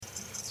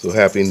So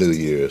happy New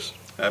Year's.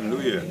 Happy New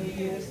Year.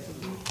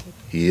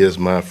 He is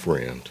my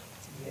friend.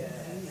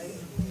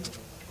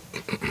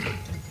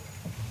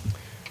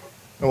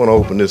 I want to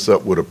open this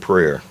up with a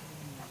prayer.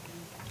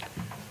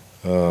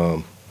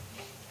 And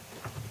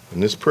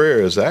this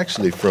prayer is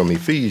actually from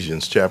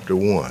Ephesians chapter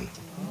 1.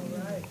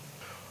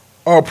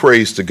 All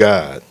praise to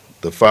God,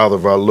 the Father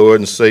of our Lord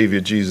and Savior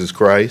Jesus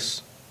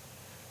Christ,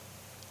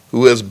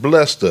 who has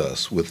blessed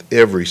us with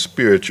every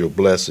spiritual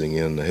blessing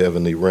in the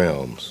heavenly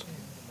realms,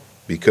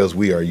 because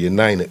we are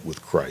united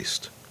with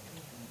Christ.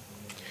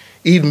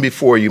 Even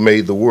before you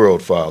made the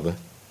world, Father,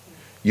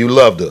 you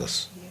loved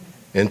us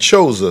and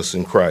chose us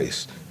in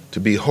Christ to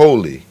be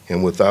holy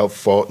and without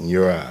fault in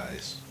your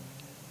eyes.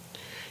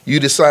 You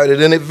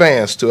decided in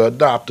advance to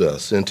adopt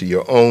us into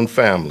your own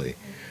family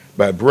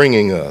by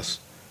bringing us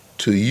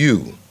to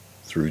you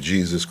through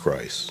Jesus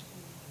Christ.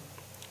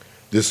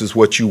 This is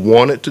what you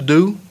wanted to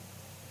do,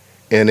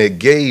 and it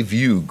gave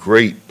you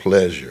great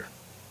pleasure.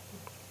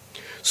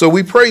 So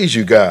we praise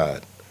you,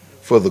 God,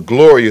 for the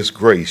glorious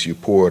grace you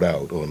poured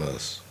out on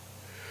us,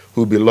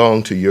 who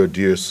belong to your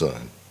dear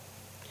Son.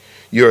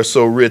 You are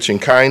so rich in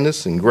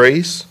kindness and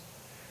grace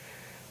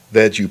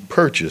that you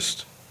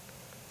purchased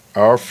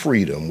our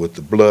freedom with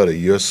the blood of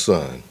your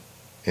Son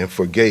and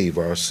forgave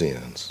our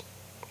sins.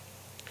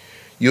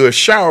 You have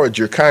showered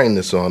your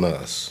kindness on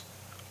us,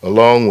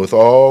 along with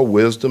all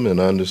wisdom and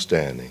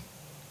understanding.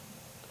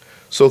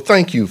 So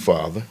thank you,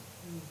 Father.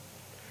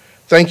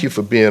 Thank you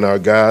for being our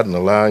God and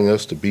allowing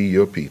us to be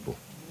your people.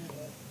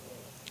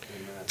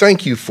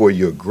 Thank you for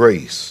your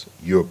grace,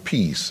 your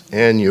peace,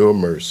 and your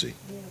mercy.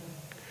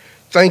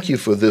 Thank you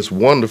for this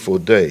wonderful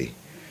day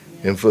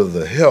and for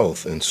the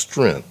health and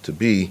strength to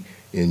be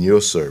in your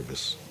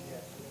service.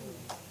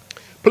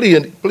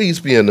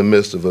 Please be in the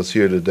midst of us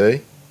here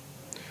today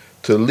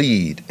to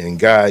lead and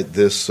guide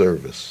this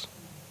service.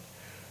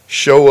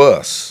 Show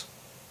us,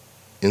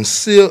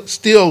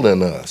 instill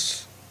in us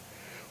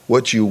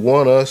what you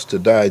want us to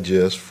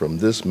digest from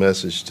this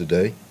message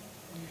today,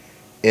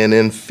 and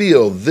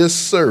infill this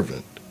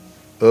servant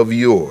of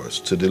yours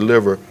to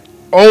deliver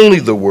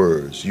only the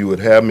words you would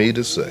have me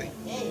to say.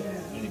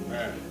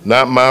 Amen.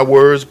 Not my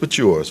words, but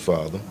yours,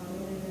 Father.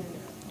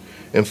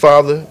 And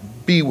Father,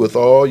 be with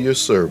all your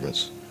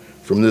servants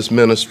from this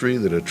ministry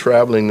that are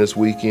traveling this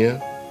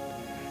weekend,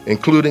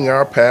 including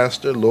our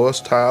pastor,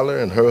 Lois Tyler,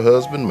 and her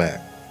husband,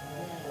 Mac.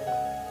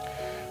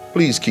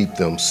 Please keep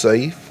them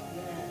safe,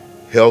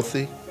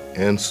 healthy,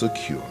 and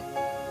secure.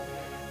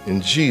 In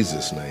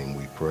Jesus' name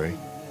we pray.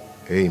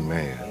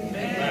 Amen.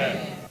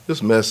 Amen.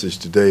 This message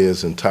today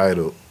is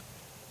entitled,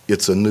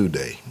 It's a New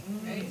Day.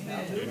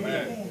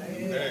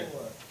 Amen.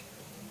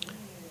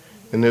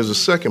 And there's a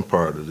second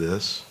part of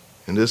this,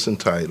 and it's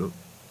entitled,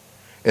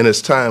 And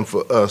It's Time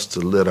for Us to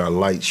Let Our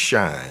Light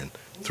Shine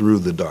Through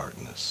the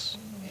Darkness.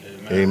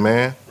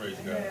 Amen. Praise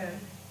God.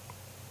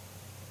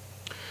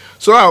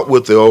 So out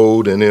with the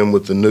old and in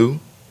with the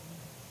new.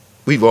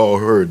 We've all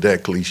heard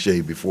that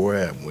cliche before,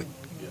 haven't we?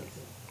 Yes.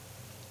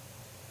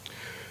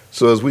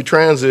 So as we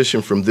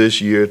transition from this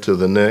year to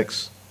the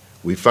next,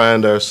 we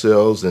find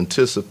ourselves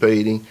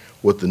anticipating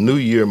what the new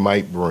year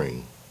might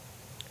bring.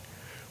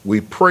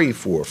 We pray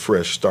for a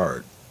fresh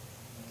start,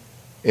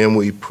 and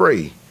we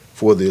pray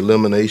for the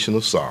elimination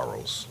of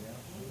sorrows.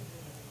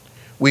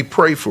 We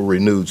pray for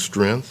renewed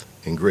strength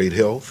and great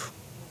health.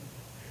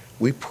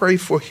 We pray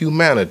for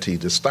humanity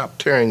to stop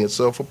tearing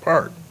itself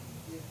apart.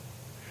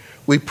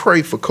 We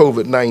pray for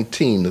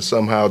COVID-19 to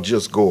somehow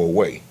just go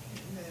away.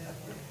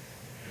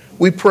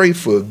 We pray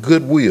for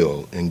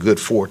goodwill and good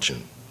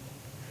fortune.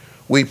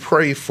 We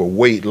pray for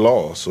weight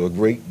loss or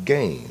great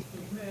gain,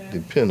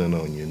 depending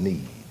on your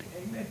need.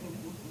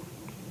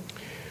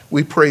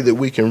 We pray that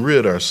we can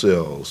rid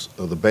ourselves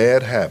of the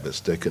bad habits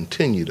that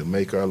continue to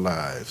make our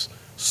lives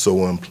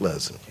so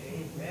unpleasant.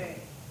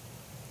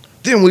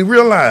 Then we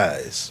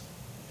realize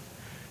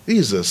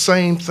these are the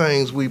same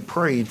things we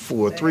prayed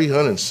for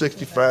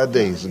 365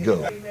 days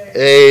ago.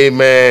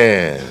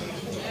 Amen.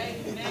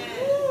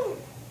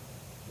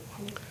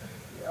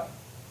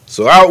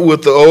 So out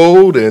with the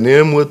old and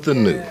in with the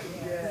new.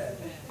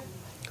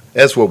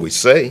 That's what we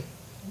say.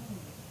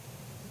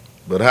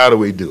 But how do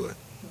we do it?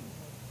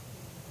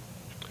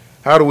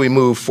 How do we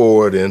move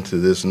forward into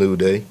this new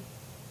day?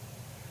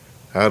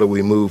 How do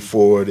we move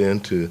forward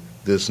into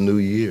this new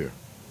year?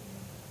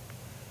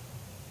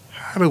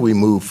 How do we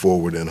move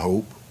forward in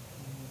hope?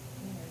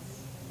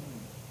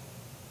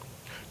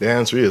 The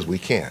answer is we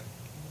can't.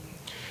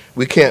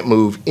 We can't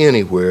move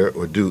anywhere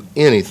or do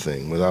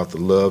anything without the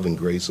love and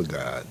grace of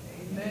God.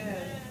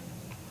 Amen.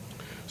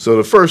 So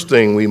the first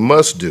thing we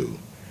must do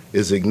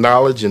is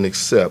acknowledge and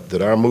accept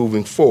that our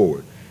moving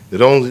forward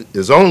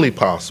is only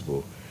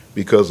possible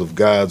because of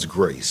God's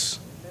grace.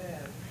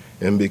 Amen.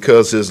 And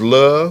because his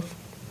love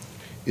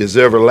is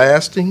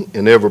everlasting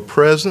and ever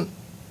present.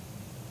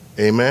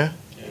 Amen.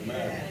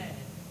 Amen.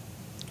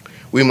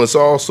 We must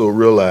also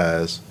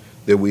realize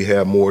that we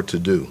have more to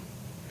do.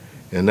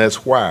 And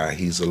that's why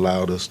he's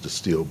allowed us to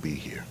still be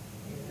here.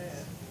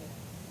 Amen.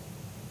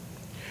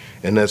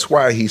 And that's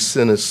why he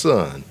sent his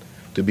son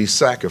to be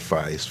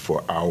sacrificed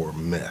for our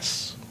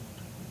mess,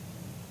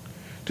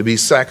 to be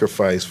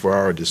sacrificed for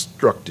our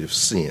destructive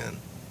sin,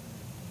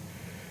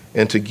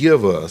 and to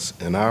give us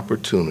an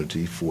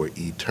opportunity for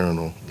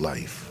eternal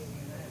life.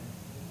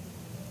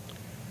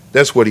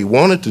 That's what he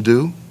wanted to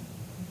do,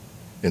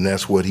 and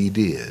that's what he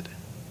did.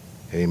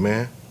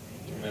 Amen?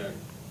 Amen.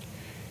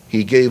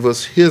 He gave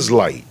us his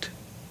light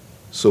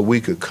so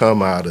we could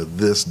come out of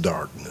this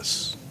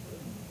darkness.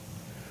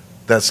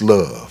 That's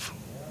love.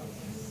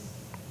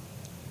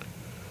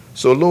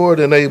 So, Lord,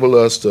 enable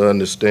us to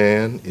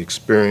understand,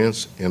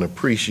 experience, and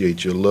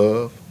appreciate your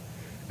love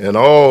and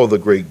all the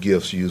great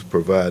gifts you've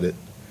provided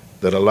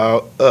that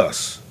allow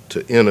us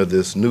to enter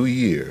this new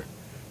year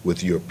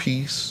with your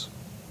peace,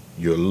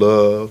 your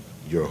love,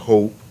 your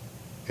hope,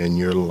 and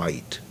your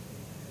light.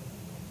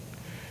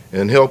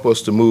 And help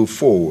us to move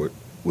forward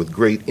with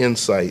great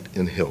insight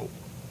and help.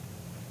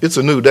 It's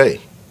a new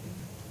day,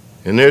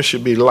 and there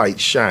should be light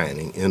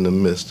shining in the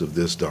midst of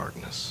this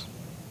darkness,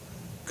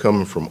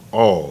 coming from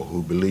all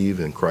who believe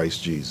in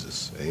Christ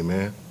Jesus.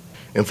 Amen.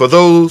 And for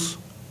those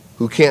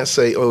who can't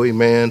say, oh,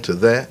 amen to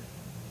that,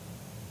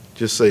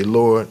 just say,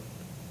 Lord,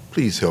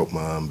 please help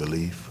my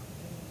unbelief.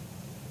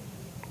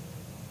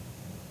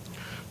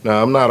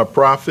 Now, I'm not a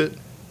prophet,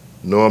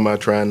 nor am I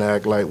trying to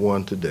act like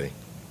one today.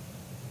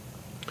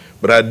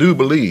 But I do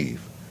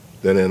believe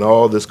that in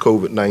all this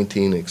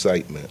COVID-19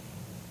 excitement,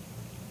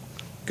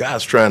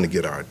 God's trying to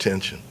get our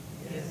attention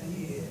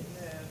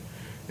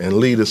and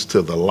lead us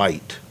to the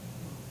light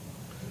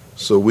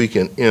so we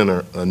can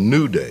enter a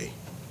new day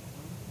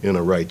in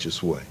a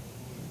righteous way.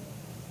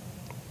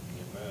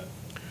 Amen.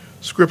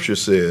 Scripture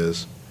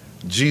says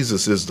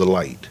Jesus is the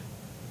light.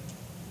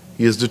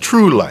 He is the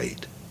true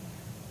light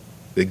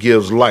that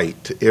gives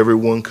light to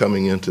everyone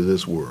coming into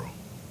this world.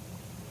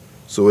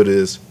 So it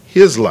is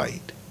his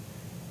light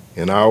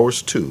and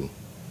ours too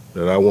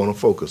that I want to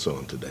focus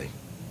on today.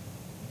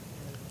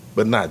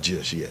 But not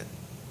just yet.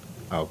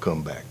 I'll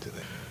come back to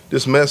that.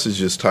 This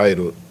message is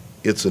titled,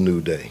 It's a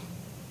New Day.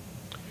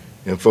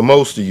 And for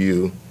most of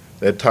you,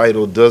 that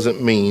title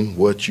doesn't mean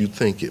what you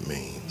think it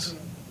means.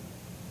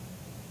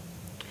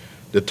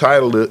 The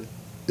title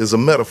is a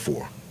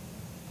metaphor.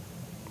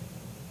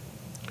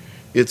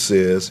 It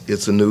says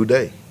it's a new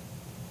day.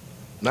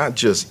 Not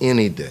just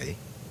any day,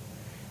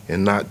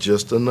 and not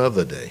just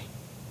another day,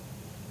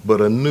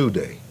 but a new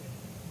day.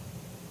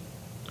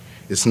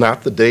 It's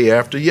not the day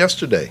after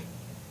yesterday,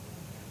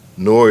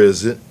 nor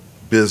is it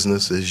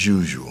business as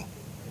usual.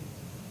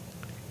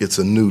 It's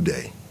a new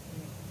day.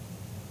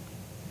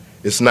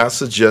 It's not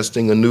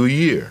suggesting a new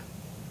year,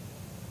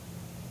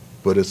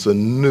 but it's a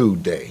new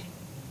day.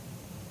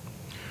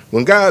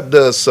 When God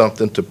does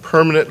something to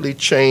permanently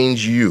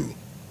change you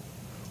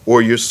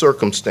or your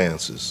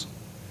circumstances,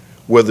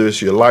 whether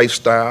it's your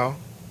lifestyle,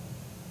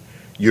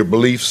 your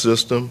belief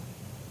system,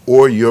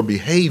 or your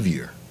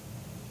behavior,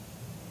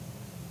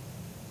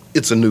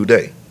 it's a new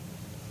day.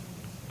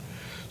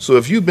 So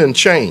if you've been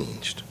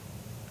changed,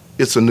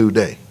 it's a new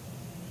day.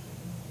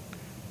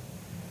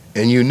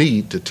 And you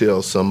need to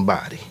tell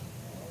somebody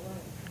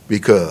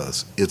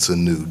because it's a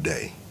new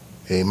day.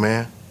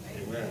 Amen?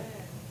 Amen.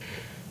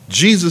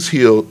 Jesus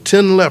healed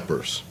 10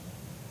 lepers,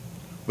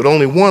 but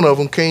only one of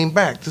them came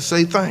back to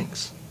say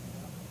thanks.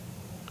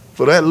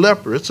 For that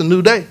leper, it's a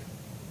new day.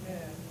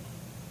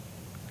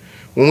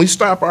 When we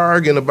stop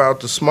arguing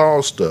about the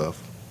small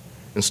stuff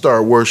and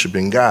start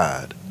worshiping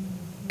God,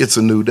 it's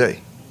a new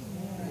day.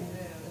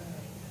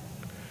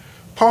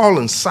 Paul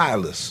and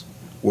Silas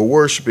were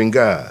worshiping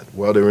God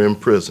while they were in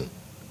prison,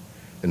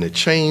 and the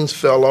chains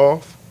fell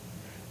off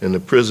and the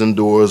prison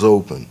doors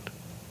opened.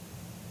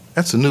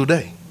 That's a new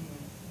day.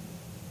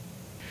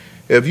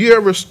 Have you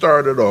ever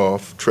started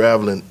off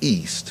traveling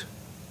east,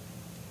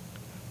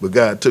 but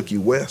God took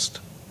you west?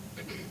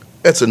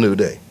 That's a new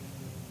day.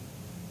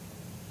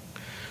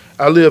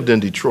 I lived in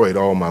Detroit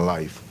all my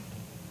life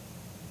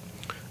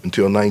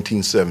until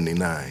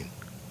 1979.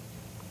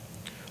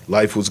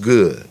 Life was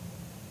good.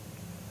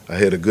 I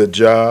had a good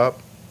job,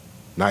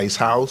 nice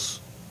house,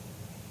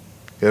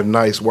 had a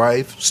nice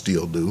wife,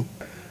 still do.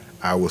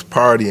 I was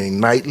partying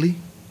nightly,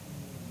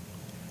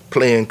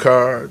 playing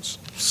cards,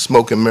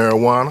 smoking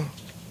marijuana,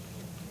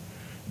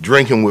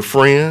 drinking with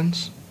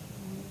friends,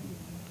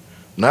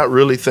 not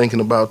really thinking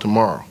about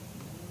tomorrow.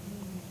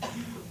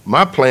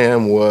 My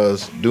plan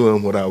was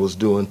doing what I was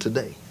doing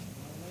today.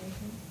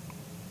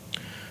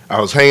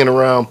 I was hanging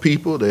around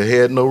people that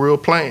had no real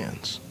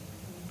plans,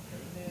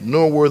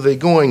 nor were they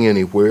going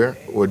anywhere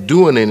or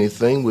doing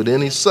anything with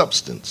any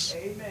substance.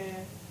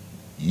 Amen.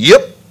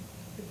 Yep.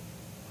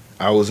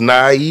 I was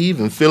naive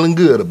and feeling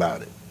good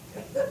about it.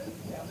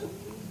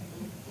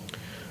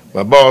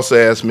 My boss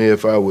asked me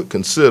if I would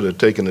consider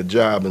taking a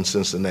job in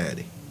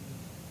Cincinnati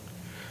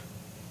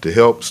to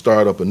help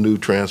start up a new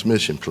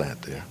transmission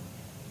plant there.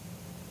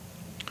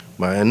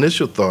 My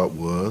initial thought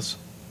was,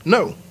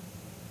 no.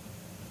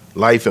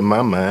 Life in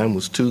my mind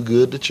was too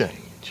good to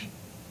change.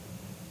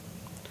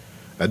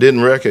 I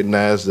didn't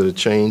recognize that a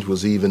change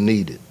was even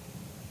needed.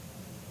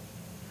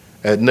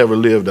 I had never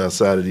lived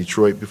outside of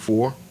Detroit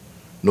before,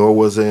 nor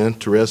was I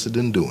interested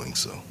in doing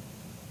so.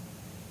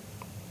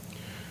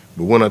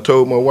 But when I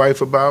told my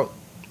wife about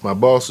my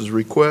boss's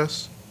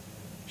request,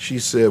 she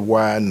said,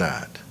 "Why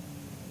not?"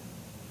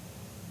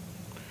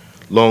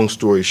 Long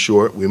story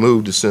short, we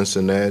moved to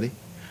Cincinnati.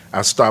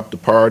 I stopped the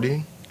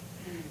partying,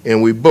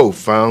 and we both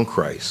found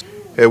Christ.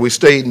 Had we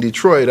stayed in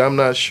Detroit, I'm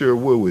not sure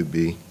where we'd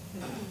be,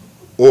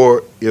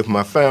 or if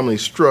my family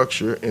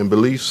structure and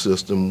belief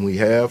system we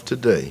have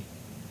today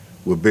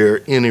would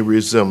bear any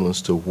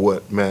resemblance to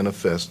what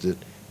manifested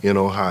in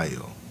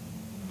Ohio.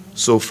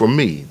 So for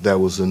me, that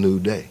was a new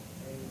day.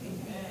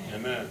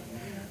 Amen.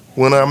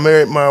 When I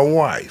married my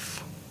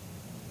wife,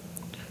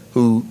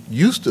 who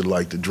used to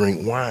like to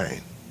drink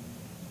wine,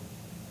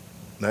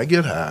 not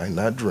get high,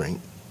 not drink,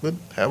 but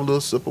have a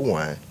little sip of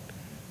wine.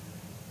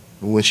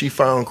 But when she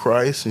found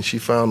Christ and she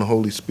found the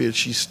Holy Spirit,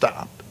 she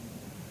stopped.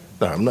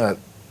 Now, I'm not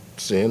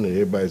saying that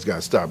everybody's got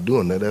to stop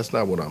doing that. That's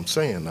not what I'm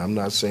saying. I'm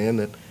not saying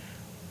that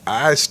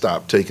I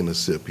stopped taking a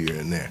sip here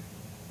and there.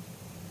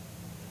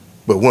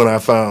 But when I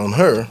found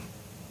her,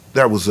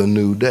 that was a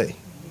new day.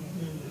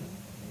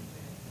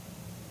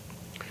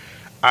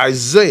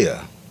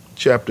 Isaiah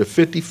chapter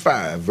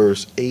 55,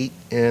 verse 8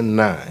 and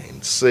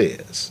 9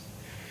 says,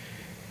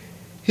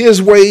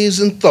 "His ways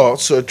and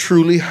thoughts are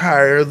truly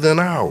higher than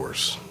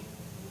ours."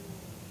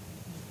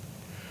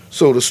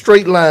 So the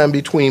straight line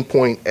between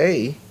point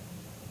A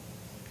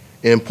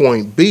and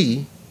point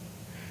B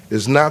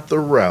is not the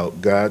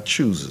route God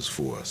chooses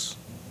for us.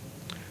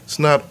 It's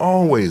not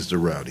always the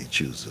route he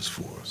chooses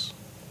for us.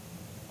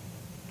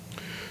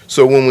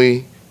 So when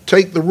we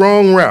take the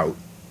wrong route,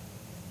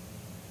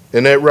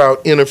 and that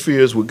route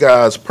interferes with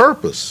God's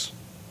purpose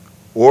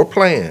or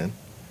plan,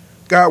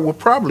 God will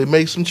probably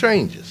make some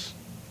changes.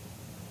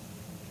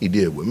 He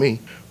did with me.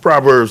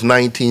 Proverbs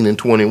 19 and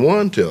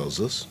 21 tells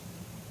us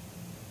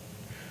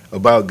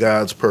about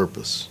God's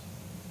purpose.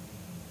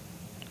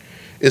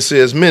 It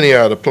says, "Many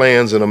are the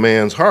plans in a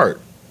man's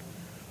heart,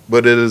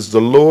 but it is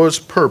the Lord's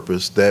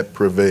purpose that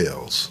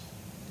prevails."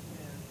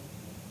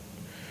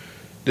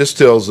 This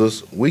tells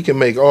us we can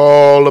make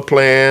all the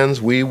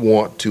plans we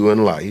want to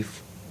in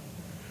life,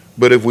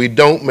 but if we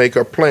don't make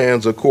our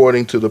plans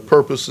according to the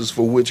purposes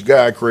for which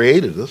God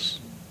created us,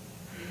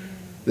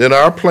 then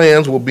our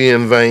plans will be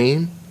in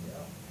vain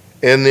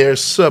and they're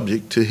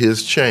subject to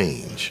his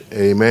change.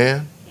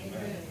 Amen?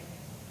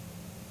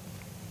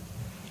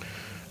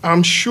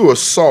 I'm sure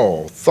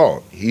Saul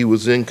thought he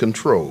was in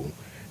control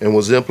and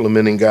was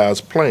implementing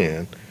God's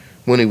plan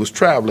when he was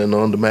traveling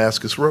on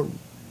Damascus Road.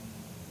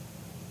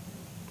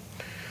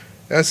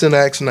 That's in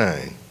Acts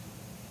 9.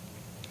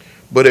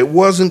 But it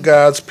wasn't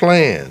God's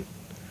plan,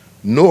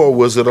 nor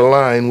was it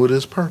aligned with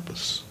his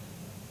purpose.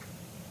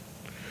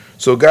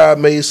 So God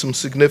made some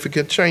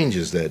significant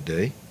changes that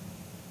day.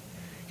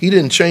 He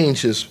didn't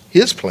change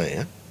his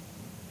plan,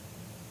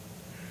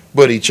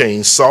 but he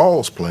changed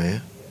Saul's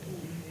plan,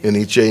 and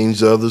he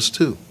changed others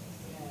too.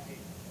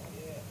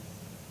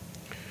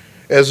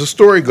 As the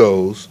story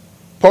goes,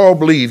 Paul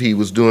believed he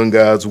was doing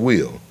God's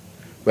will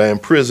by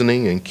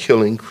imprisoning and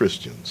killing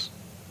Christians.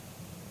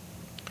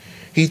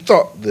 He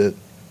thought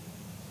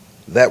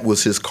that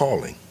was his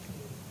calling.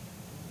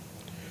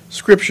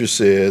 Scripture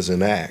says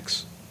in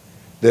Acts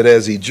that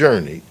as he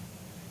journeyed,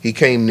 he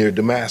came near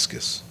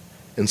Damascus,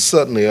 and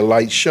suddenly a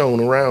light shone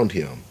around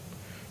him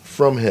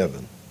from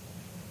heaven.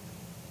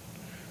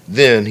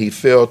 Then he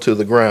fell to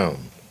the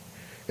ground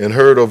and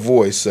heard a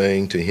voice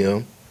saying to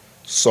him,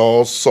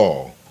 "Saul,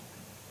 Saul,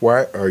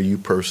 why are you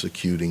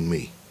persecuting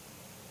me?"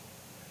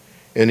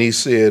 And he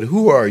said,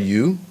 "Who are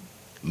you,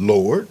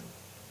 Lord?"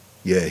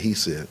 Yeah, he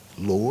said,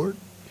 "Lord."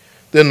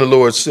 Then the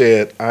Lord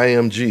said, "I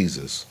am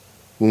Jesus,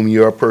 whom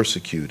you are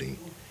persecuting.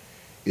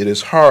 It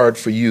is hard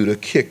for you to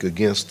kick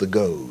against the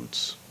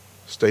goads."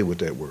 Stay with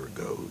that word,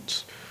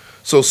 goads.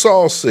 So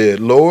Saul said,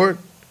 "Lord,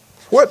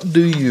 what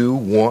do you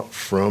want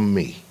from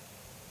me?"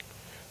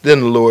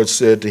 Then the Lord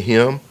said to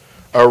him,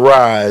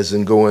 "Arise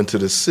and go into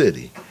the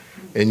city,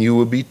 and you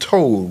will be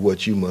told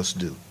what you must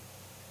do."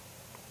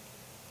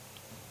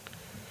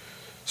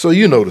 So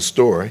you know the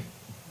story.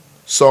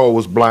 Saul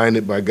was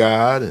blinded by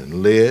God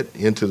and led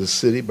into the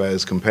city by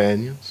his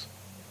companions.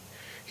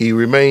 He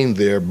remained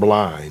there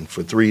blind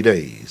for 3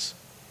 days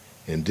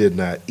and did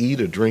not eat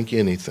or drink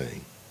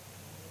anything.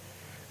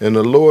 And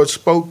the Lord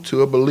spoke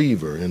to a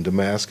believer in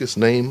Damascus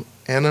named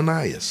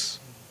Ananias.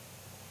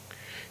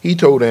 He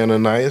told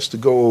Ananias to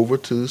go over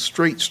to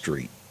Straight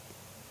Street,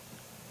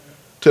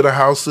 to the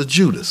house of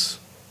Judas.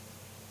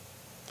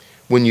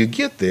 When you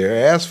get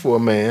there, ask for a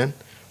man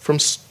from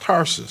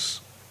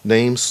Tarsus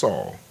named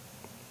Saul.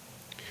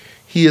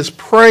 He is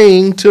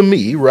praying to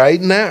me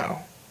right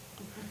now.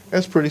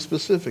 That's pretty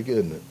specific,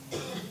 isn't it?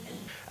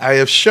 I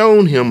have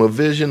shown him a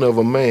vision of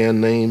a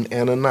man named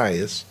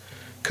Ananias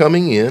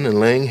coming in and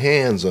laying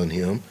hands on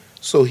him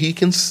so he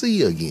can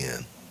see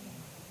again.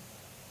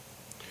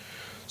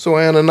 So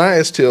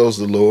Ananias tells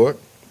the Lord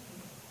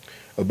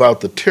about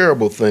the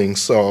terrible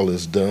things Saul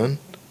has done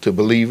to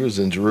believers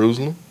in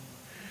Jerusalem,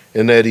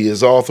 and that he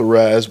is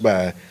authorized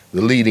by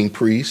the leading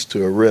priest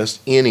to arrest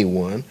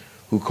anyone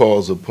who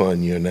calls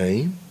upon your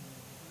name.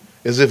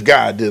 as if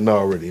God didn't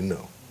already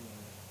know.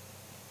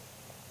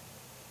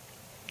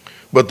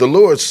 But the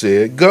Lord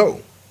said,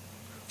 "Go,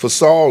 for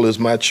Saul is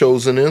my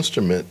chosen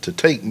instrument to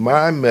take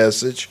my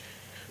message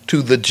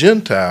to the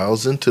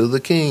Gentiles and to the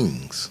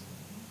kings."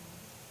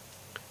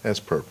 That's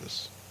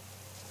purpose.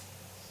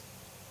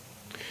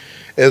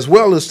 "As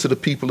well as to the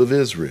people of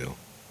Israel.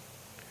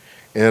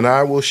 And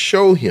I will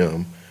show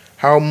him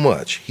how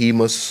much he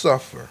must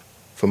suffer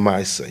for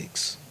my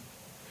sakes."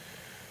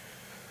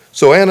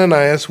 So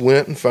Ananias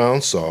went and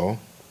found Saul.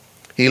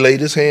 He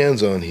laid his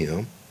hands on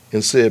him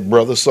and said,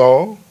 "Brother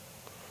Saul,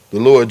 the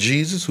Lord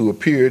Jesus, who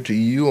appeared to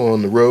you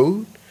on the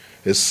road,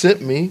 has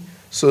sent me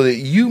so that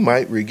you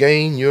might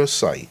regain your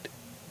sight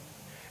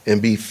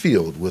and be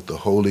filled with the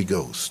Holy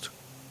Ghost."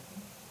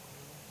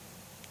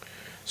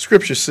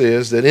 Scripture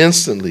says that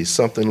instantly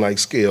something like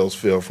scales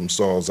fell from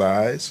Saul's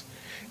eyes,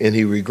 and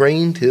he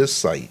regained his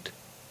sight.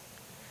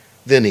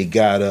 Then he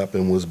got up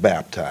and was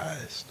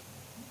baptized.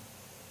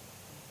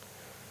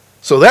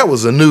 So that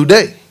was a new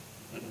day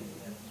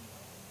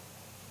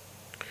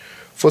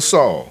for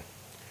Saul,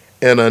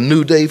 and a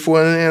new day for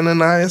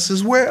Ananias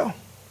as well.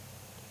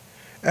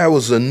 That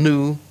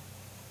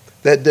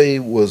day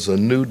was a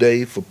new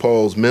day for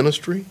Paul's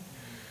ministry.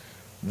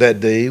 That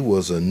day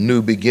was a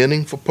new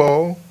beginning for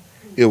Paul.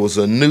 It was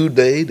a new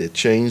day that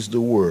changed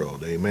the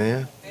world.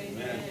 Amen?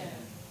 Amen.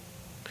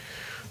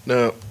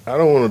 Now, I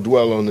don't want to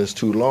dwell on this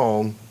too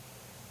long,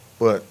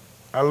 but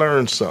I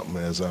learned something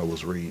as I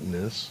was reading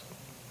this,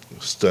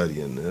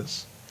 studying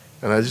this,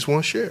 and I just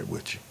want to share it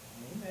with you.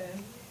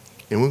 Amen.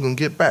 And we're going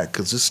to get back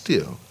because it's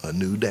still a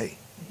new day.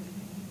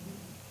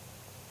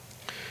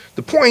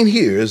 The point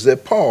here is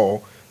that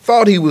Paul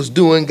thought he was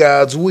doing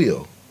God's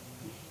will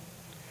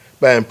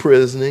by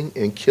imprisoning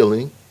and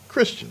killing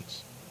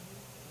Christians.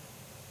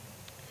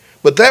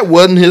 But that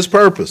wasn't his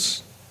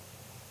purpose.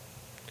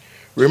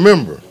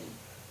 Remember,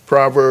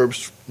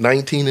 Proverbs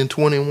 19 and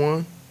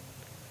 21,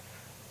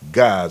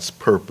 God's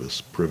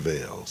purpose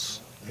prevails.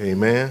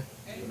 Amen?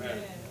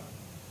 Amen.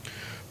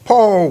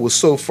 Paul was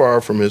so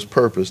far from his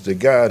purpose that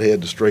God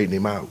had to straighten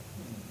him out.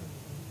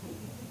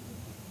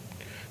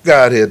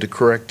 God had to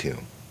correct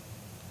him.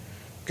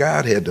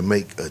 God had to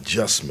make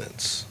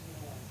adjustments.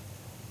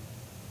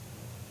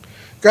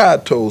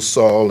 God told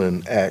Saul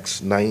in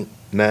Acts 9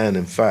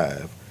 and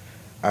 5,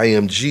 "I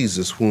am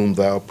Jesus whom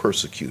thou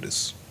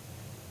persecutest.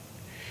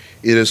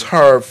 It is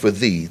hard for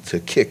thee to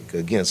kick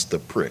against the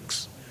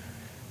pricks,"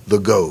 the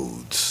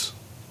goads.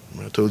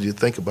 I told you to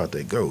think about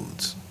that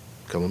goads.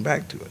 Coming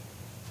back to it.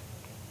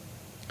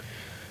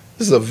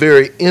 This is a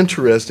very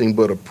interesting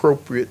but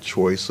appropriate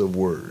choice of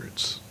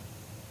words.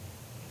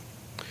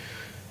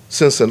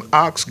 Since an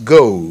ox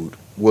goad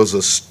was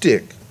a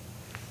stick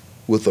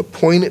with a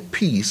pointed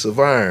piece of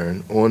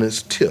iron on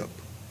its tip,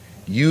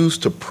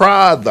 used to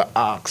prod the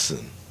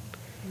oxen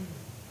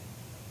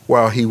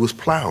while he was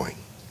plowing.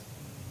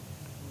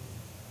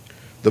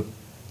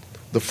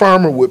 The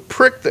farmer would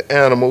prick the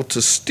animal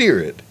to steer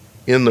it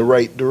in the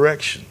right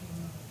direction.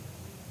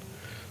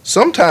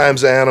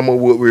 Sometimes the animal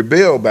would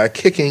rebel by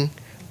kicking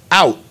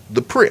out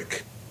the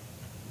prick,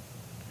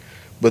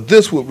 but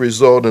this would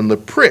result in the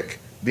prick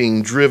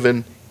being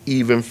driven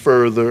even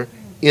further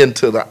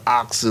into the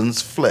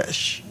oxen's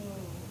flesh.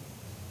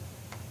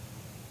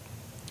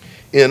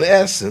 In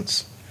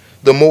essence,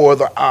 the more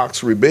the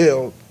ox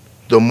rebelled,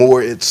 the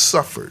more it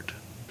suffered.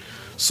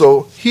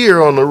 So here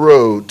on the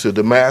road to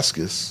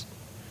Damascus,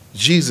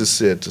 Jesus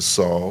said to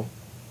Saul,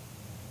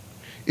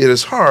 "It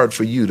is hard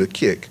for you to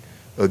kick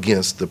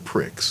against the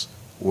pricks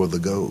or the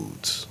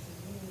goads."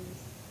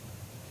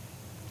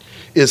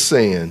 It's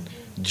saying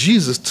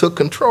Jesus took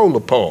control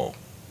of Paul.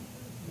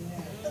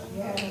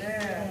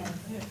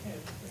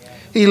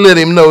 He let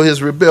him know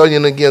his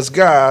rebellion against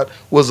God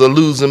was a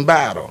losing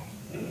battle.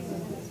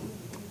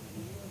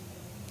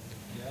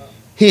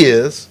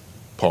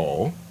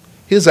 Paul,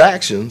 his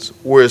actions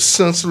were as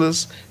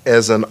senseless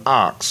as an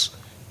ox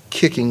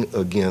kicking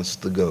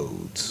against the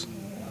goads.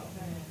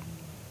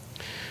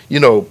 You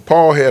know,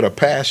 Paul had a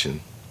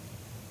passion.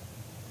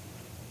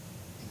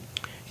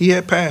 He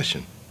had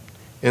passion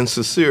and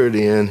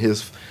sincerity in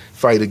his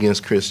fight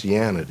against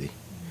Christianity,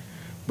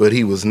 but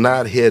he was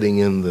not heading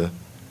in the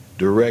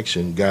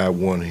direction God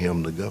wanted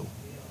him to go.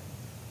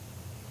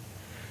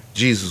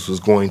 Jesus was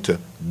going to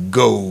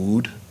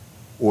goad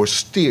or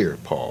steer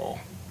Paul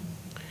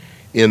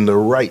in the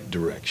right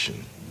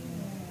direction,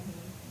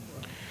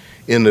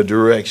 in the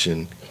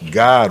direction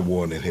God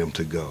wanted him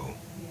to go,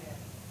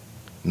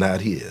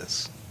 not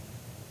his.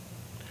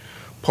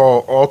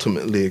 Paul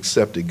ultimately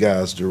accepted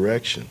God's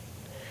direction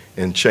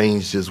and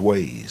changed his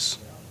ways.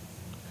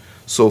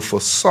 So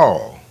for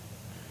Saul,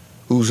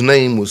 whose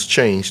name was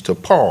changed to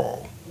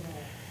Paul,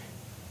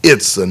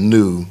 it's a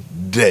new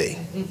day.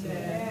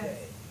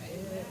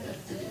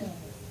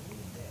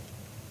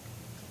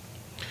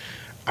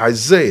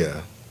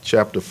 Isaiah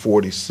chapter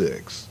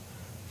 46,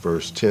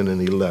 verse 10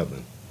 and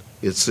 11,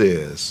 it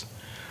says,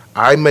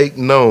 "I make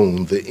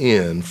known the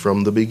end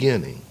from the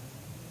beginning,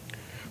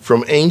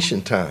 from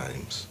ancient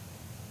times,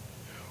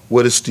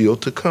 what is still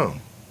to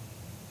come.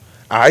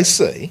 I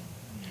say,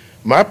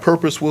 my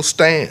purpose will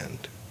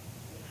stand,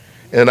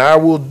 and I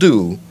will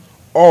do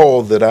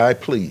all that I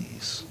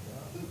please.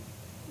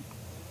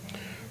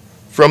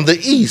 From the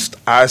east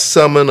I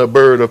summon a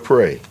bird of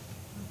prey.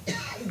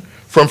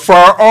 From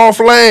far off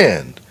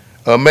land,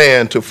 a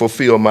man to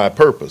fulfill my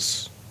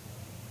purpose.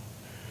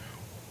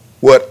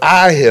 What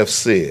I have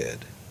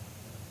said,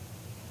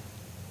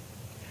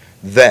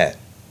 that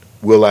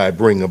will I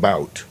bring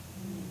about.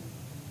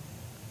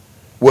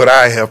 What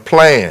I have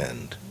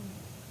planned,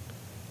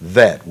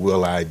 that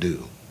will I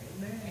do.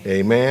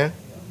 Amen.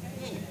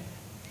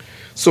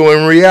 So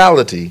in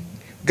reality,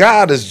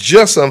 God is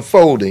just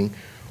unfolding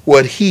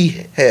what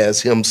he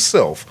has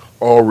himself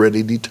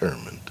already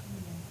determined.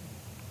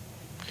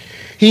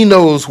 He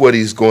knows what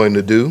he's going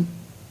to do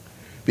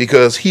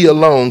because he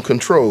alone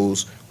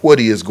controls what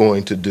he is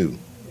going to do.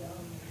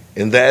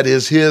 And that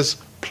is his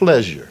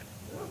pleasure.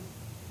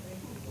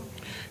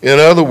 In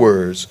other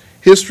words,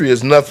 history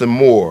is nothing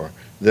more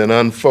than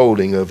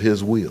unfolding of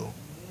his will.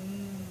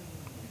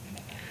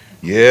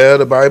 Yeah,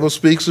 the Bible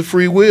speaks of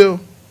free will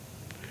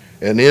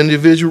and the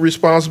individual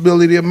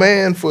responsibility of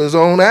man for his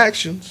own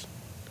actions.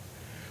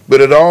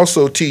 But it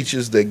also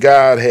teaches that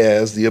God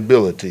has the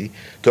ability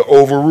to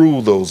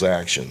overrule those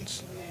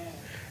actions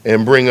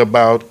and bring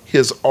about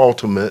his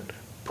ultimate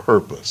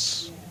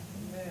purpose.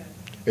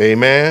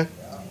 Amen.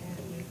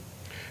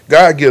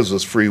 God gives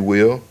us free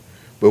will,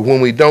 but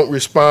when we don't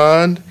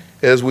respond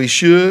as we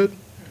should,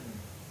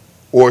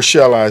 or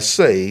shall I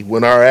say,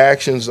 when our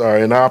actions are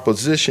in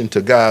opposition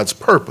to God's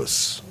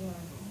purpose,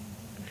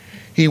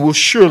 he will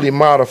surely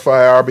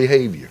modify our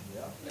behavior.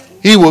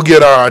 He will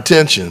get our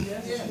attention.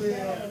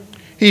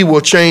 He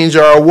will change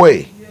our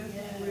way.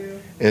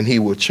 And he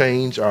will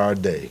change our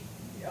day.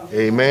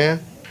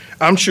 Amen.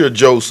 I'm sure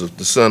Joseph,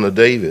 the son of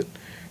David,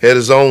 had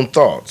his own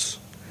thoughts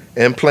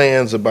and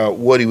plans about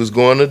what he was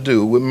going to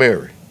do with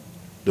Mary,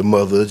 the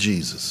mother of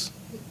Jesus.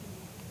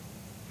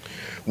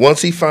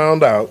 Once he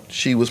found out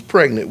she was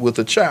pregnant with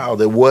a child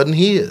that wasn't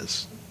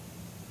his.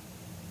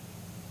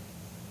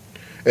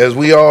 As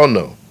we all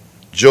know,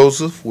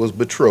 Joseph was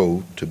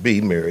betrothed to be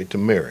married to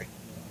Mary,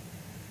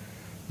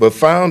 but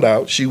found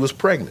out she was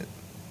pregnant.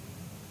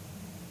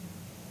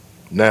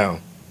 Now,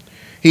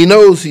 he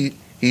knows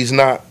he's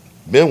not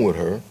been with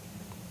her,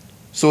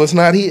 so it's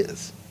not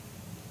his.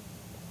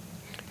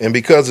 And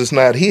because it's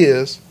not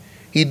his,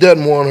 he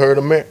doesn't want her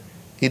to marry.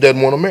 He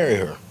doesn't want to marry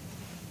her.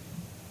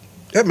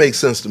 That makes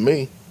sense to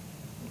me.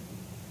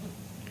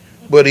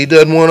 But he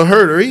doesn't want to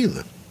hurt her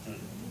either.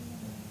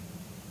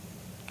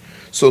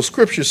 So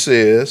Scripture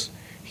says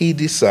he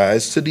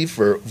decides to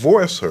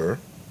divorce her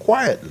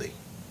quietly.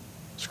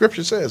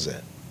 Scripture says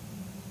that.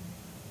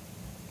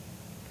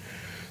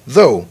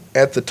 Though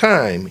at the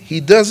time he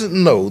doesn't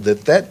know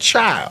that that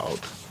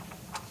child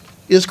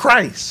is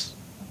Christ,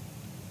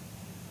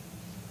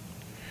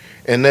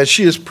 and that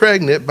she is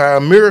pregnant by a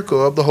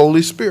miracle of the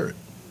Holy Spirit.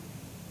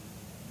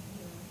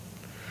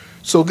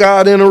 So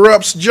God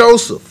interrupts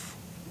Joseph.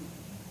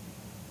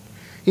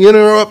 He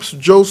interrupts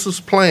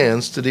Joseph's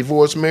plans to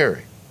divorce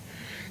Mary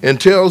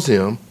and tells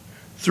him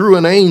through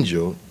an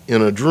angel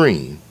in a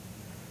dream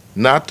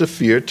not to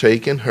fear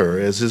taking her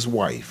as his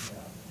wife,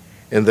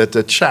 and that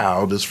the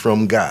child is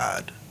from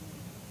God.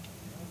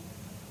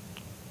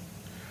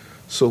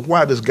 So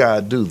why does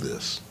God do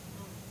this?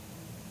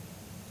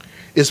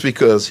 It's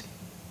because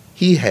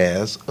he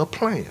has a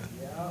plan.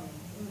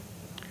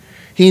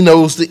 He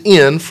knows the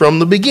end from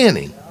the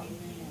beginning.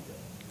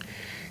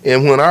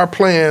 And when our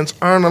plans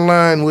aren't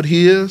aligned with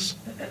his,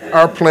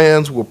 our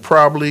plans will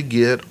probably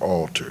get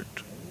altered.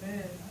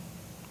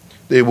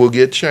 They will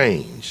get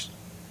changed.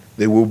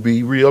 They will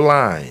be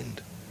realigned.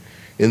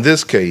 In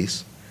this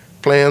case,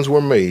 plans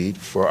were made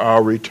for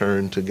our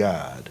return to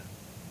God.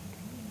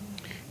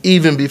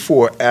 Even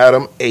before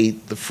Adam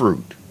ate the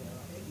fruit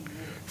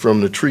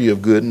from the tree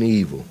of good and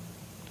evil,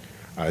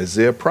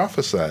 Isaiah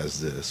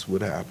prophesies this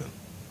would happen.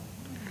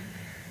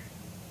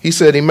 He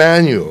said,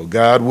 Emmanuel,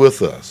 God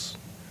with us,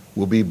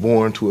 will be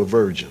born to a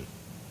virgin.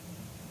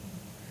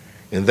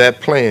 And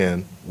that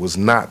plan was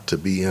not to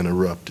be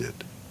interrupted.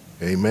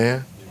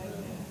 Amen?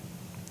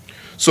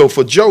 So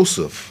for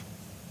Joseph,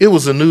 it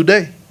was a new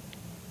day.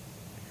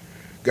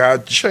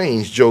 God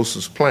changed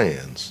Joseph's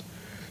plans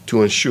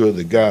to ensure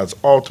that God's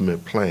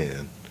ultimate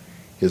plan,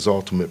 his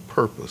ultimate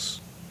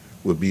purpose,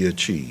 would be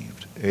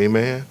achieved.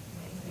 Amen?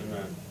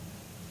 Amen.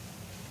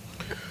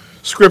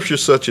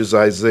 Scriptures such as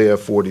Isaiah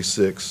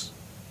 46,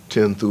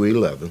 10 through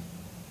 11,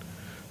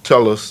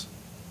 tell us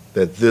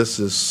that this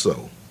is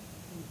so.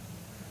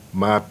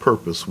 My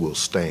purpose will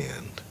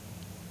stand.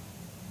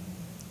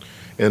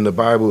 And the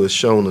Bible has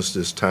shown us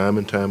this time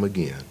and time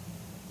again.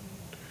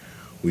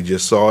 We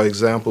just saw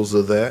examples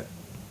of that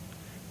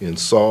in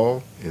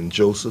Saul and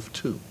Joseph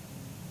too.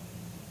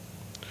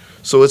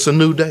 So it's a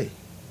new day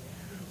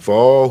for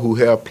all who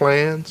have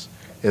plans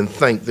and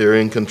think they're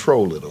in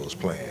control of those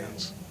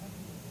plans.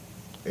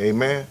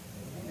 Amen.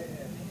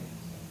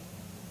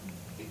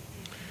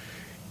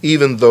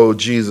 Even though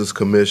Jesus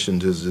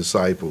commissioned his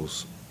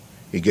disciples,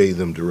 he gave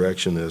them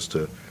direction as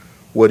to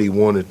what he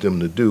wanted them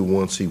to do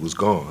once he was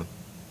gone.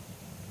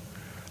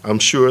 I'm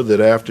sure that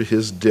after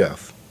his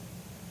death,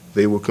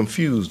 they were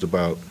confused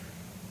about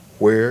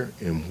where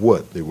and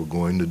what they were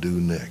going to do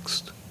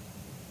next.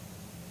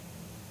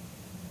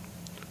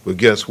 But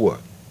guess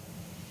what?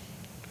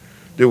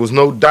 There was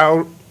no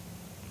doubt,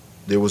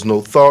 there was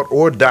no thought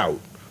or doubt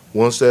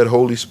once that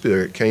Holy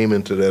Spirit came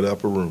into that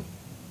upper room.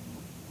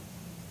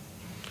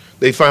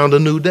 They found a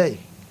new day.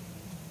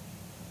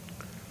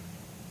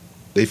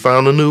 They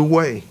found a new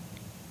way,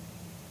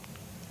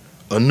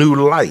 a new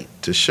light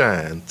to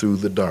shine through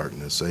the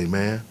darkness.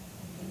 Amen?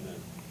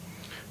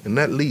 And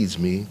that leads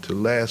me to the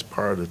last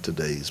part of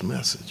today's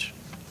message.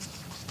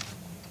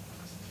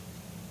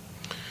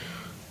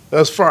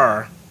 Thus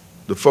far,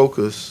 the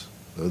focus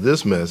of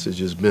this message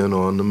has been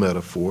on the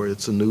metaphor,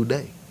 it's a new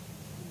day.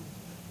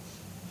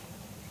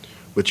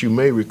 But you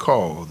may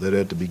recall that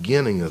at the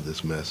beginning of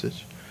this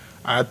message,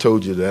 I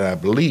told you that I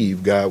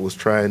believe God was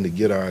trying to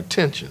get our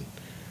attention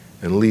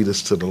and lead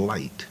us to the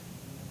light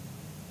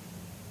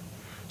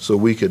so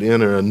we could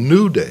enter a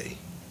new day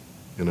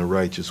in a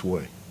righteous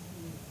way.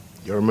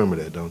 Y'all remember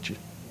that, don't you?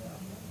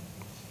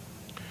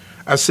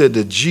 I said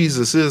that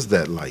Jesus is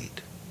that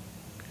light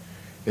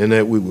and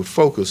that we would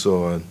focus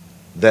on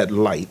that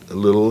light a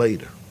little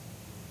later.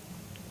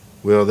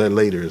 Well, that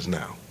later is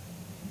now.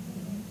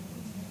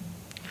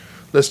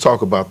 Let's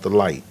talk about the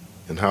light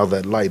and how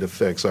that light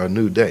affects our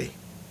new day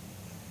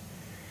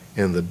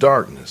and the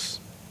darkness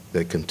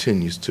that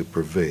continues to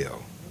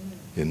prevail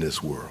in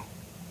this world.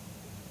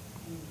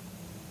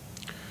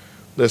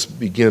 Let's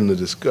begin the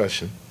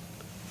discussion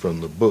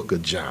from the book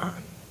of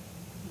John.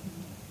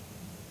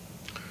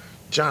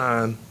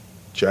 John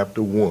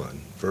chapter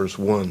 1, verse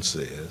 1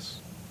 says,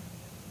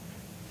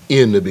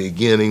 "In the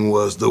beginning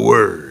was the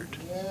Word,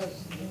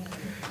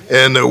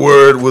 and the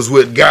Word was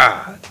with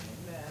God,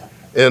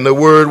 and the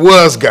Word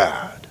was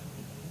God.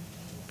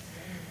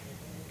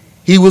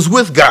 He was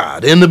with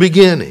God in the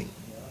beginning.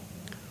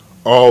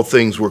 All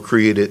things were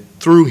created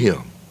through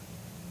him,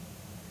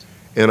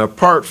 and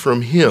apart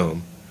from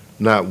him,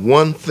 not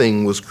one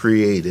thing was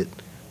created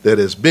that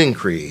has been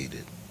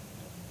created.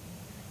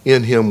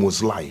 In him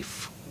was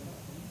life,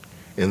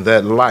 and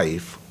that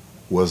life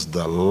was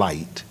the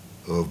light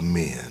of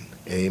men."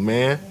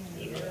 Amen?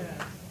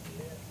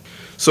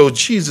 So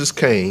Jesus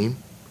came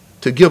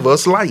to give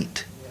us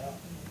light.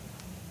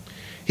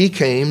 He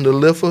came to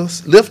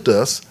lift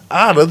us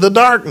out of the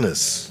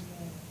darkness.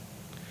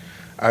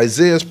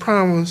 Isaiah's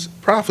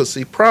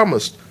prophecy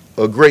promised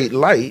a great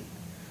light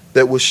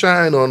that would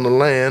shine on the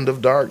land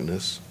of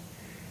darkness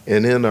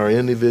and in our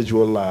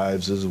individual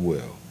lives as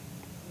well.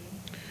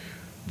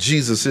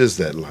 Jesus is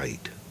that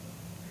light,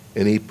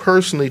 and he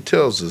personally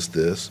tells us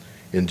this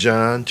in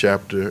John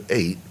chapter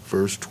 8,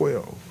 verse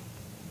 12.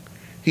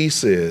 He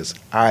says,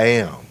 I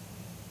am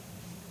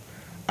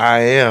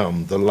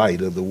the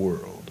light of the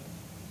world.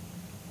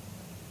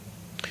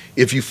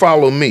 If you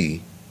follow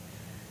me,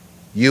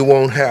 you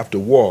won't have to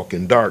walk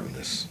in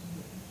darkness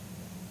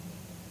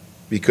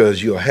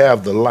because you'll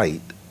have the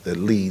light that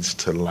leads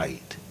to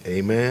light.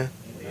 Amen?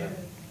 Amen.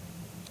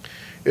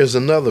 There's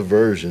another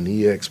version,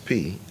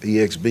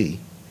 EXB,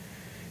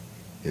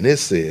 and it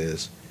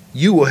says,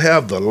 you will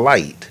have the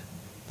light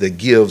that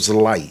gives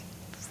light,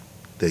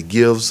 that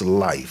gives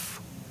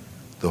life,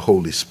 the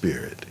Holy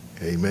Spirit.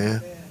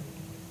 Amen?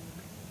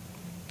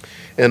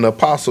 And the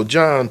Apostle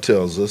John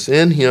tells us,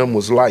 in him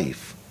was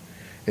life,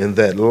 and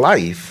that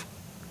life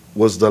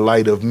was the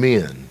light of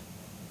men.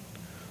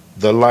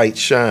 The light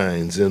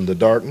shines in the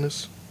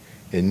darkness,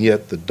 and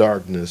yet the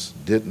darkness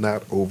did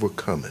not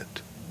overcome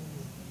it.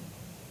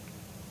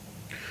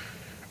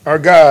 Our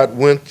God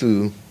went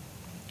through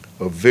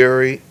a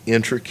very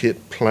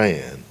intricate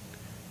plan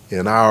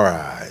in our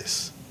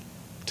eyes.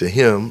 To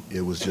him,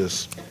 it was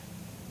just,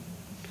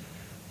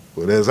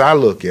 but as I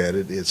look at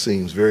it, it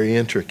seems very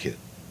intricate.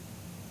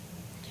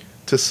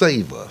 To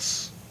save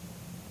us.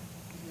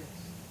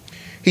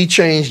 He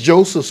changed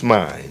Joseph's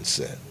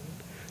mindset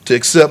to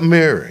accept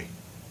Mary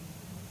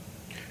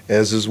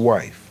as his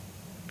wife.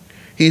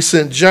 He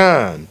sent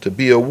John to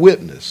be a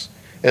witness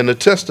and to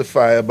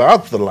testify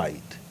about the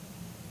light.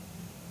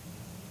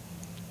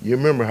 You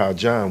remember how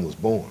John was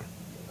born.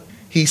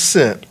 He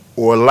sent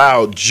or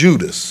allowed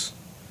Judas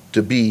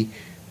to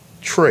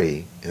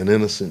betray an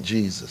innocent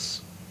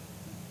Jesus.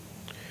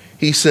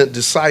 He sent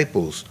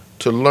disciples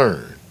to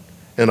learn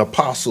and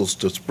apostles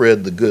to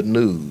spread the good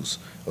news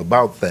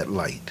about that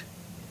light.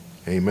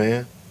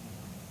 Amen.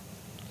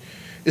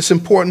 It's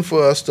important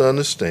for us to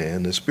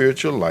understand that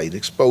spiritual light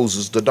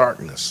exposes the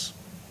darkness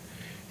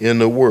in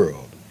the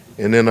world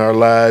and in our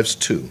lives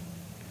too,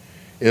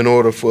 in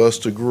order for us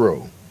to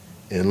grow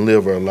and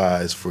live our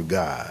lives for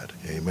God.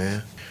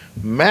 Amen.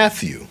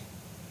 Matthew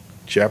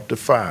chapter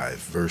 5,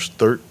 verse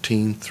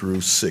 13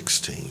 through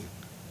 16.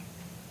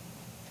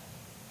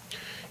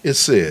 It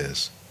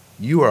says,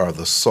 you are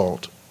the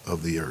salt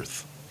of the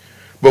earth.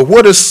 But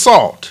what is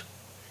salt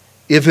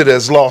if it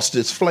has lost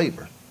its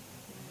flavor?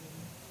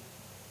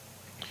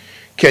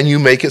 Can you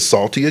make it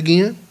salty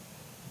again?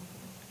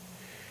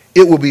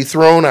 It will be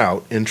thrown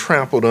out and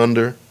trampled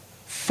under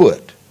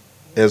foot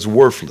as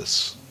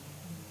worthless.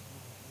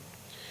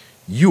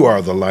 You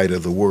are the light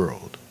of the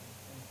world.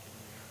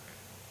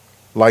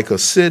 Like a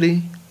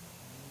city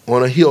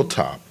on a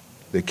hilltop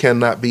that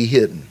cannot be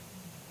hidden,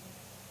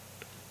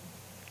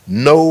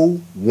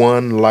 no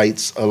one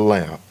lights a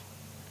lamp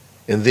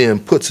and then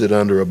puts it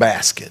under a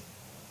basket.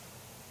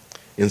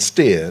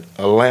 Instead,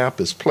 a lamp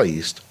is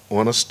placed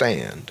on a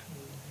stand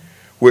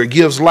where it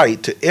gives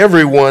light to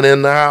everyone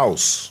in the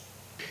house.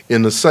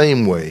 In the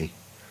same way,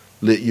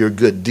 let your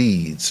good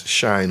deeds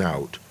shine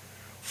out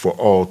for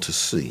all to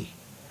see,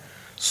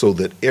 so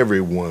that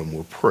everyone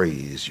will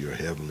praise your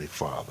heavenly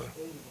Father.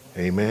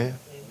 Amen.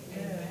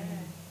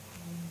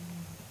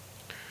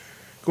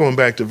 Going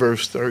back to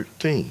verse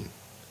 13.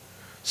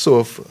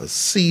 So if a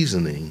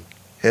seasoning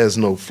has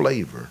no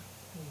flavor,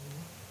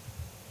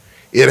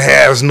 it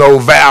has no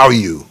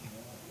value.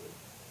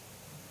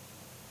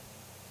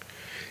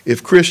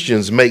 If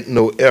Christians make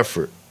no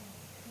effort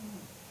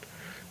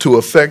to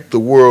affect the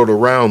world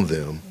around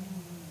them,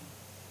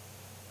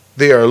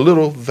 they are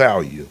little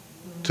value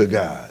to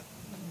God.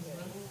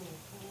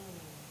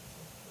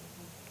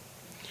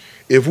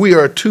 If we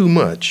are too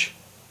much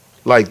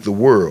like the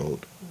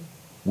world,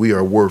 we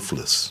are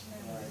worthless.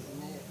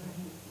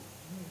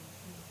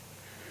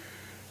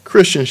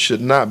 Christians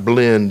should not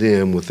blend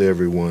in with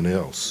everyone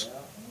else.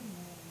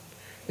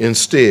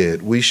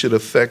 Instead, we should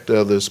affect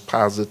others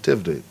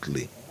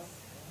positively,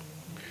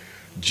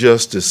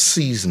 just as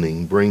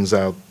seasoning brings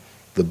out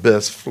the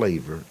best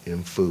flavor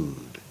in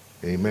food.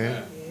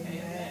 Amen?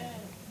 Amen.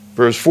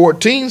 Verse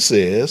 14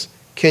 says,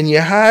 can you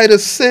hide a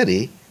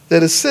city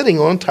that is sitting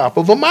on top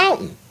of a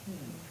mountain?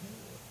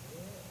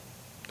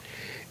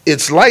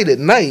 Its light at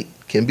night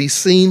can be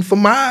seen for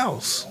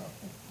miles.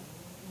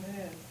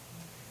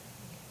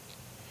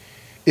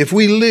 If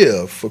we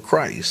live for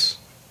Christ,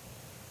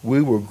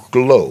 we will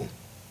glow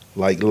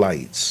like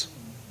lights,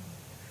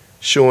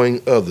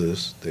 showing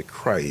others that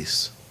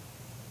Christ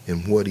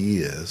and what he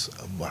is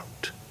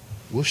about.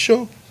 We'll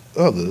show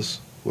others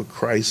what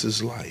Christ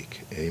is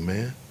like.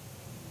 Amen.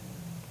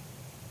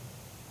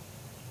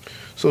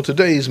 So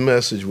today's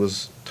message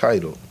was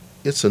titled,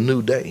 It's a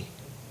New Day.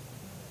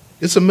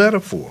 It's a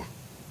metaphor.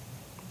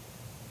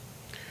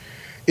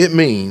 It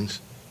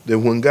means that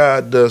when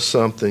God does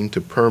something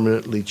to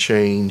permanently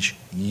change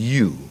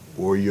you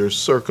or your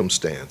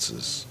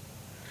circumstances,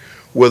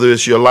 whether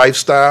it's your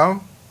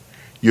lifestyle,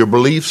 your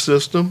belief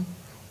system,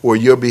 or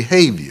your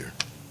behavior,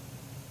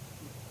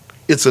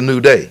 it's a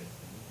new day.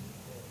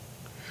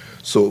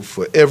 So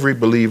for every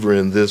believer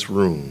in this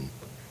room,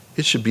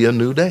 it should be a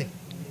new day.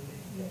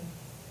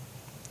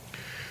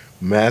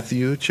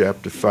 Matthew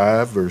chapter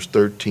 5, verse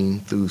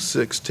 13 through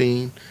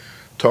 16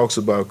 talks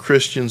about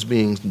Christians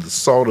being the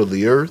salt of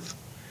the earth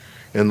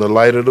and the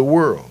light of the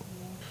world.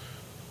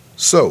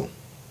 So,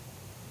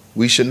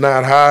 we should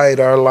not hide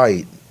our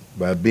light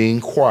by being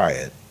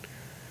quiet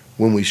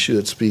when we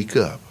should speak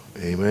up.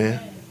 Amen.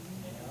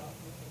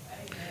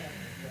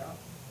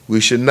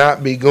 We should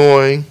not be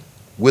going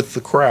with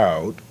the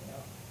crowd.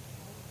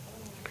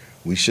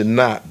 We should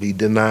not be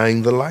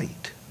denying the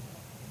light.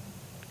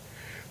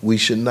 We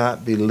should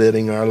not be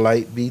letting our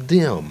light be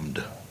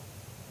dimmed.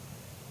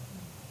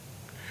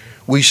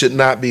 We should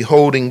not be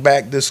holding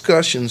back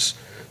discussions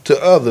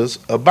to others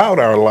about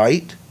our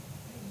light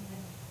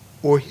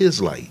or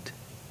his light.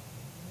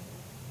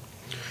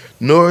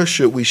 Nor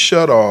should we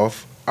shut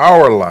off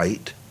our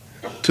light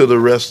to the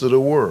rest of the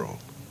world.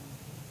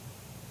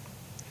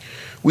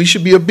 We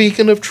should be a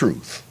beacon of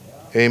truth.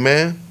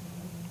 Amen.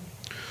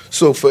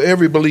 So for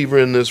every believer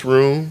in this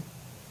room,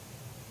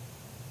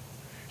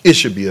 it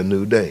should be a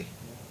new day.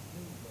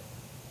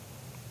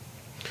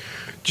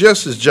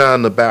 Just as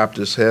John the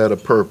Baptist had a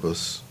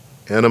purpose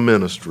and a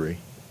ministry,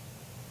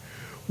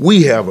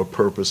 we have a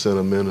purpose and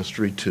a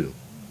ministry too,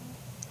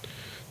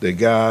 that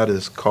God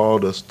has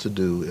called us to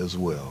do as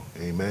well.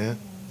 Amen?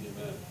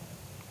 Amen.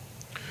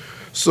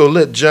 So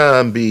let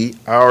John be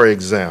our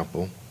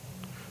example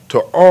to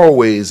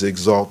always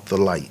exalt the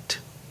light.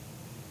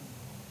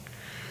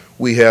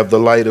 We have the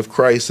light of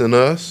Christ in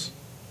us,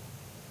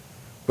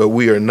 but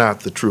we are not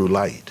the true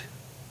light.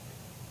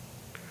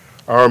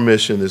 Our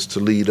mission is to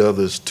lead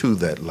others to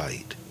that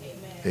light.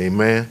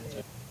 Amen.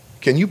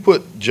 Can you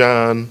put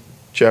John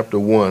chapter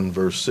 1,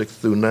 verse 6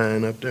 through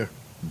 9 up there?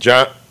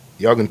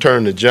 Y'all can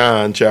turn to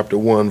John chapter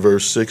 1,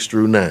 verse 6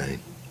 through 9.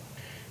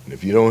 And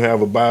if you don't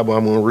have a Bible,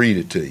 I'm going to read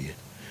it to you.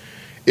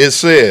 It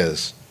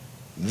says,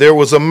 there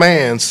was a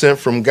man sent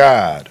from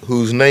God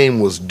whose name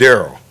was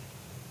Darrell.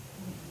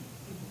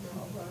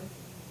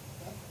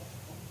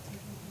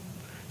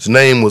 His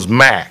name was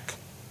Mac.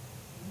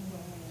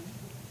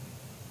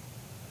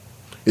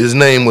 His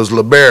name was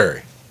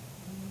LeBerry.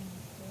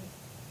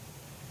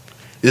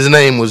 His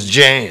name was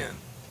Jan.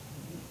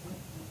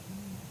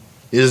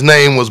 His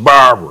name was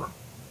Barbara.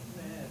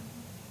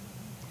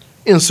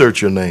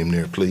 Insert your name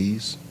there,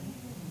 please.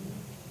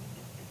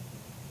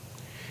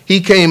 He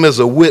came as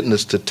a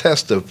witness to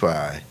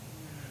testify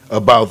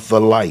about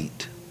the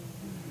light,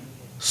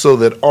 so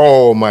that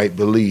all might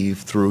believe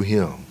through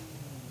him.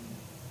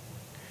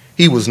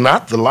 He was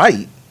not the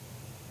light,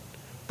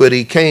 but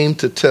he came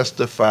to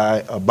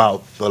testify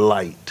about the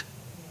light.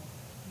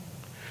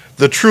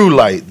 the true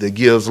light that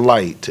gives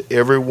light to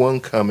everyone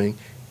coming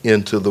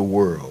into the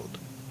world.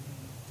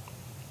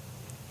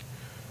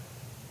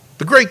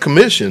 The Great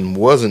Commission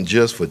wasn't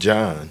just for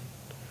John,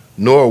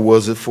 nor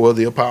was it for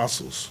the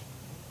apostles.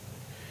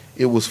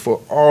 It was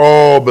for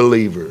all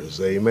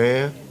believers.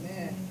 Amen.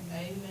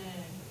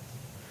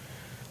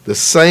 The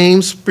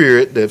same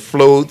Spirit that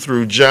flowed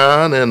through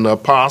John and the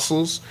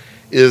apostles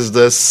is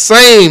the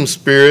same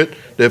Spirit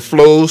that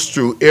flows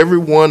through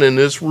everyone in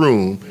this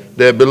room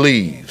that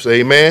believes.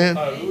 Amen?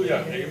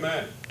 Hallelujah.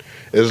 Amen.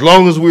 As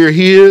long as we're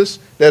His,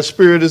 that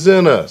Spirit is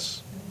in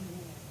us.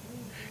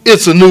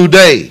 It's a new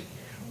day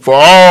for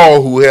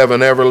all who have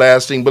an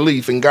everlasting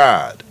belief in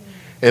God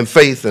and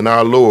faith in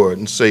our Lord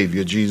and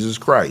Savior, Jesus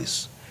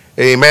Christ.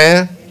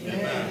 Amen?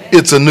 Amen.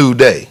 It's a new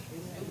day.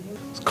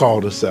 It's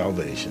called a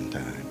salvation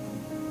time.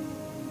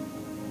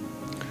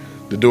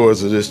 The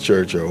doors of this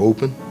church are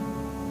open.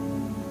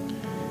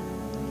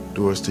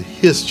 Doors to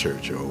His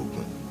church are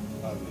open.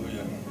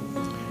 Hallelujah.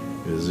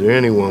 Is there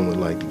anyone who would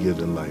like to give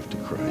their life to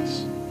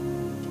Christ?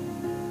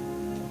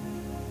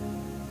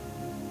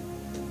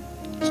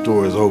 This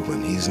door is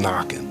open. He's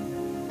knocking.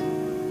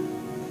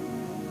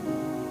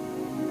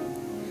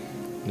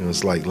 You know,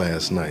 it's like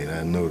last night.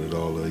 I know that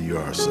all of you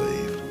are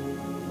saved.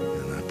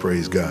 And I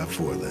praise God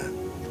for that.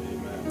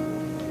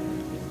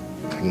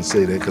 Amen. I can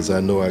say that because I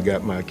know I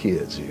got my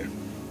kids here.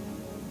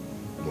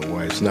 My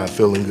wife's not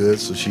feeling good,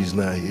 so she's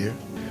not here.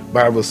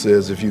 Bible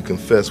says if you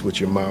confess with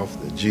your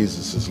mouth that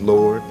Jesus is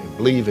Lord and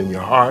believe in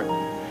your heart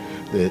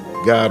that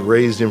God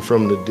raised him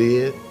from the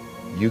dead,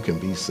 you can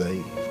be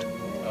saved.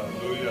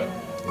 Hallelujah.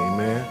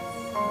 Amen.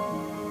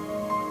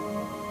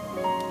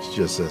 It's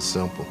just that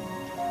simple.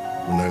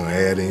 We're not going to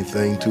add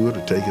anything to it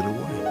or take it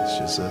away. It's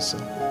just that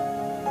simple.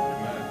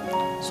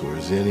 Amen. So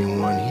is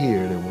anyone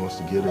here that wants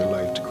to give their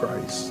life to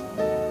Christ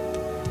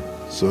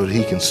so that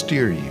he can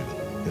steer you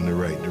in the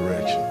right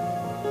direction?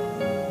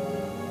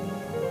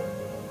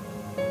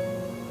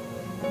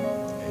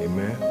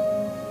 Amen.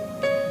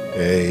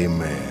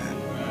 Amen.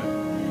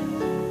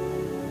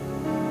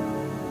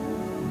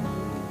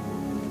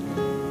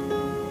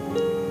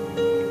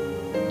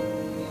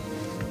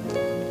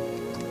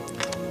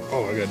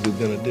 Oh, I got to do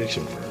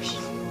benediction first.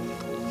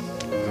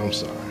 I'm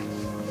sorry.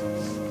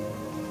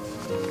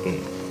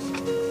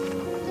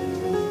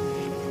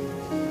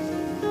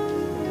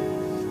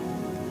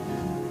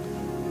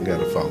 I got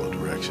to follow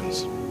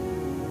directions.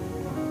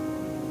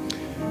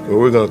 Well,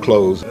 we're going to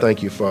close.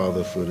 Thank you,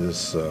 Father, for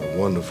this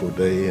wonderful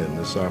day and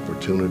this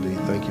opportunity.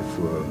 Thank you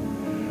for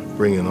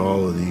bringing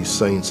all of these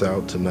saints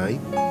out today.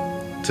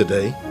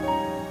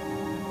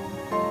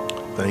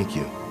 Thank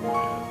you.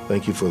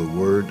 Thank you for the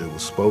word that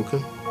was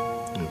spoken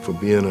and for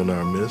being in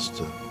our midst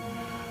to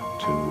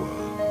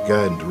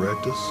guide and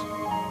direct us.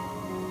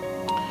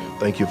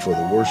 Thank you for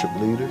the worship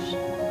leaders,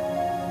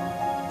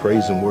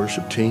 praise and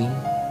worship team.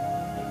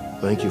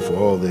 Thank you for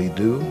all they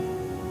do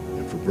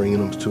and for bringing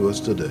them to us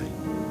today.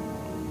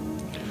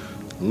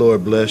 The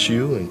Lord bless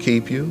you and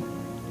keep you.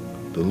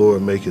 The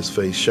Lord make his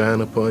face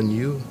shine upon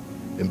you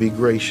and be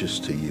gracious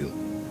to you.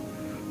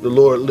 The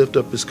Lord lift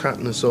up his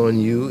countenance on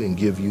you and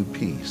give you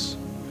peace.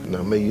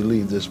 Now may you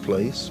leave this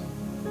place,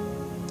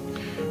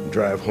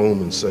 drive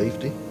home in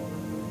safety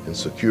and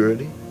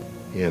security,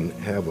 and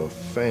have a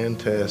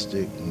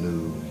fantastic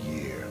new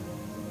year.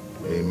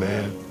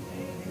 Amen.